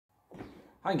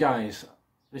Hi guys,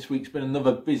 this week's been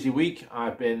another busy week.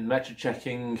 I've been measure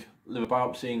checking, liver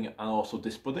biopsying and also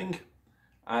disbudding.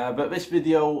 But this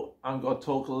video I'm going to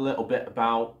talk a little bit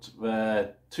about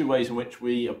the two ways in which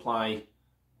we apply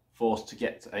force to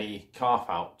get a calf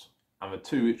out. And the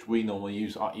two which we normally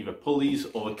use are either pulleys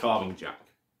or the calving jack.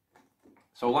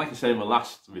 So like I said in the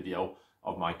last video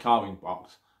of my calving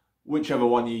box, whichever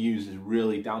one you use is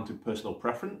really down to personal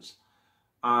preference.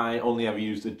 I only ever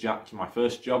used a jack in my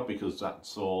first job because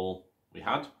that's all we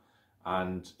had,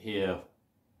 and here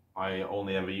I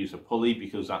only ever use a pulley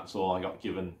because that's all I got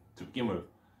given to begin with.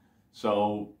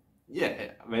 So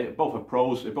yeah, they both are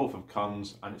pros, they both have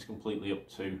cons, and it's completely up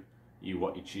to you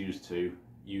what you choose to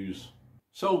use.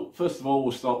 So first of all,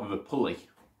 we'll start with a pulley.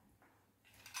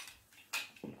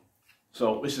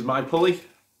 So this is my pulley.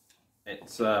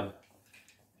 It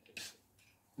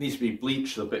needs to be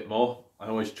bleached a bit more. I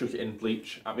always chuck it in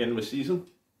bleach at the end of the season,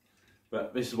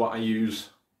 but this is what I use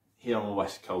here on the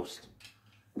west coast,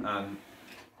 and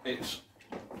it's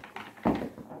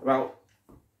about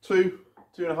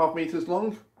 2.5 meters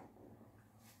long.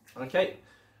 Okay,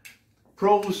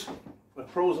 the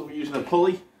pros of using a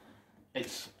pulley: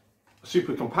 it's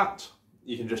super compact.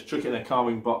 You can just chuck it in a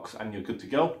calving box and you're good to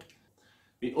go.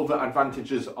 The other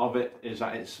advantages of it is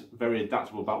that it's very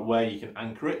adaptable about where you can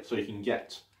anchor it, so you can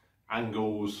get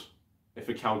angles. If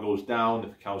a cow goes down,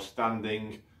 if a cow's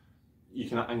standing, you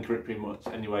can anchor it pretty much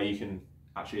anywhere you can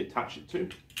actually attach it to.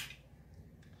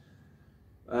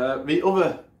 The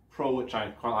other pro which I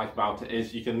quite like about it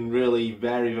is you can really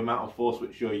vary the amount of force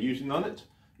which you're using on it.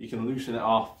 You can loosen it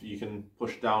off, you can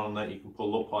push down on it, you can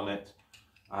pull up on it,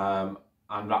 and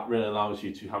that really allows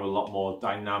you to have a lot more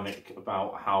dynamic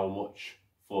about how much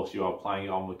force you are applying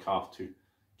on the calf to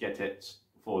get it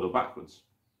forward or backwards.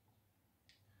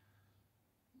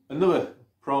 Another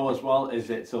pro as well is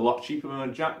it's a lot cheaper than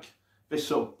a jack. This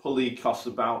sort of pulley costs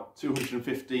about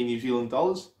 250 New Zealand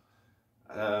dollars.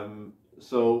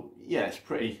 So yeah, it's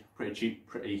pretty cheap,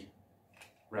 pretty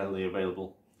readily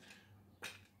available.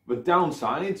 The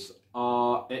downsides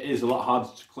are it is a lot harder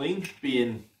to clean.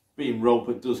 Being rope,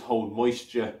 it does hold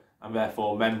moisture and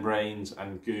therefore membranes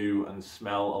and goo and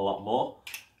smell a lot more.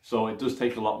 So it does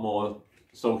take a lot more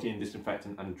soaking and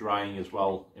disinfectant and drying as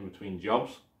well in between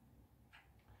jobs.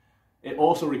 It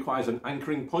also requires an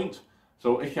anchoring point,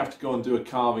 so if you have to go and do a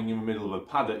calving in the middle of a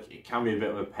paddock, it can be a bit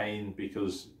of a pain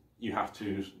because you have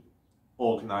to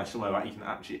organise somewhere that you can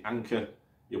actually anchor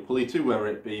your pulley to, whether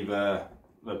it be the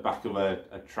back of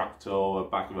a tractor or the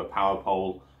back of a power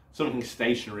pole, something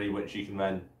stationary which you can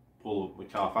then pull the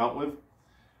calf out with.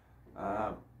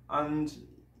 And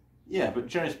yeah, but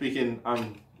generally speaking,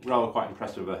 I'm rather quite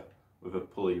impressed with a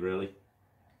pulley really.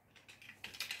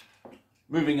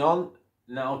 Moving on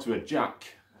now to a jack.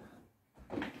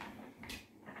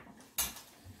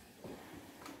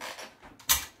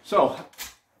 So,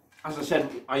 as I said,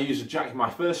 I use a jack in my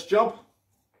first job,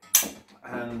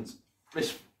 and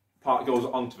this part goes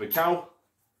onto the cow,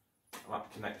 and that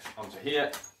connects onto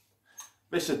here.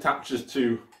 This attaches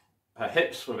to her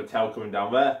hips with a tail coming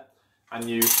down there, and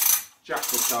you jack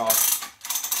the calf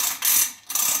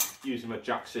using the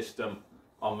jack system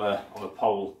on the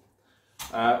pole.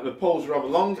 The pole's rather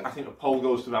long. I think the pole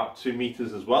goes to about 2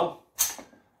 meters as well.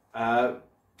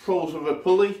 Pros with a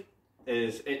pulley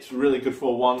is it's really good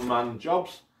for one-man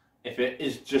jobs. If it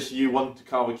is just you wanting to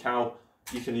calve a cow,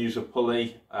 you can use a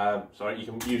pulley. You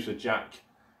can use a jack.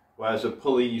 Whereas a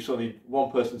pulley, you sort of need one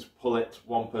person to pull it,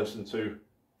 one person to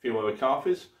feel where the calf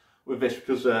is. With this,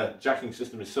 because the jacking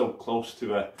system is so close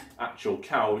to an actual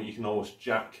cow, you can almost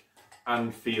jack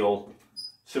and feel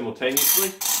simultaneously.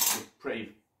 It's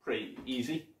pretty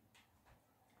easy.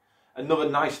 Another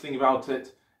nice thing about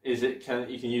it is you can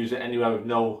use it anywhere with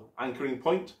no anchoring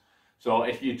point. So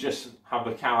if you just have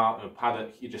the cow out in a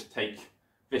paddock, you just take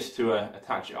this to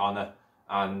attach it on her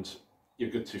and you're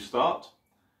good to start.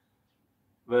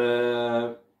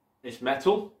 It's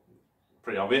metal,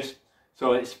 pretty obvious,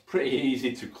 so it's pretty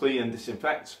easy to clean and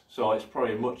disinfect, so it's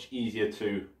probably much easier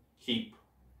to keep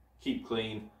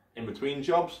clean in between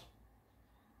jobs.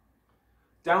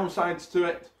 Downsides to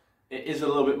it, it is a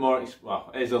little bit more, well,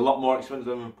 it is a lot more expensive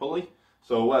than a pulley.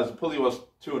 So whereas the pulley was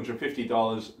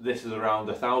 $250, this is around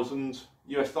 1,000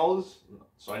 US dollars.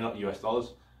 Sorry, not US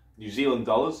dollars, New Zealand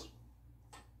dollars.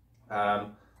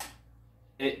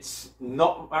 It's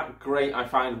not that great, I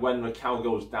find, when the cow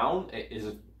goes down.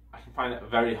 I can find it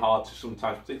very hard to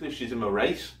sometimes, particularly if she's in a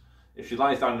race. If she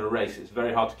lies down in a race, it's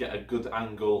very hard to get a good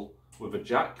angle with a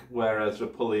jack, whereas the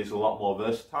pulley is a lot more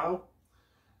versatile.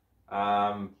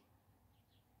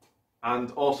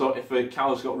 And also, if the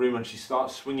cow's got room and she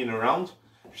starts swinging around,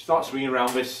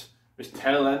 this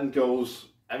tail end goes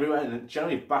everywhere, and it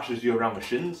generally bashes you around the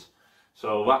shins.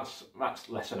 So that's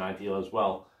less than ideal as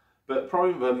well. But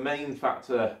probably the main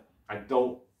factor I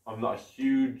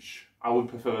would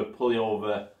prefer a pulley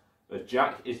over a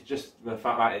jack is just the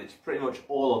fact that it's pretty much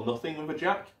all or nothing with a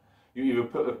jack. You either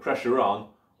put the pressure on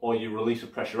or you release the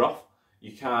pressure off.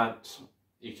 You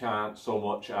can't so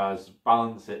much as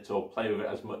balance it or play with it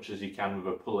as much as you can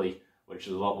with a pulley, which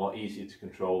is a lot more easier to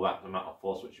control that amount of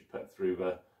force which you put through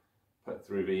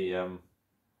the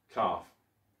calf.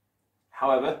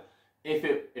 However,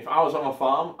 if I was on a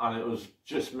farm and it was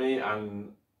just me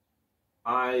and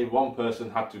one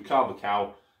person had to calve a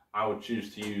cow, I would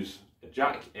choose to use a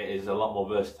jack. It is a lot more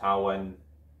versatile when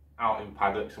out in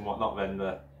paddocks and whatnot than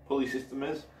the pulley system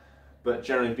is. But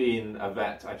generally, being a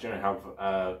vet, I generally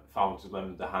have farmers to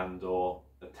lend a hand or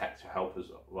a tech to help as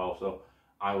well. So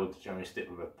I would generally stick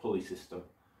with a pulley system.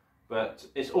 But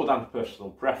it's all down to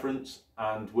personal preference,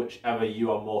 and whichever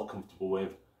you are more comfortable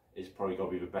with is probably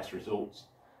going to be the best results.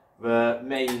 The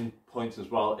main point as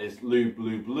well is lube,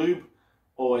 lube, lube.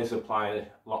 Always apply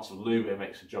lots of lube, it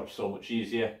makes the job so much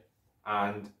easier.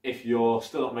 And if you're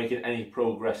still not making any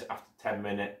progress after 10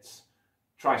 minutes,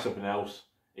 try something else.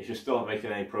 If you're still not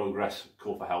making any progress,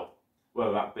 call for help.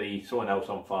 Whether that be someone else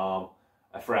on farm,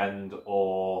 a friend,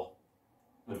 or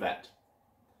the vet.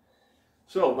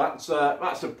 So that's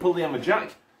a pulley and a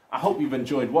jack. I hope you've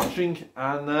enjoyed watching,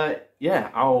 and yeah,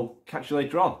 I'll catch you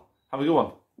later on. Have a good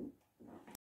one.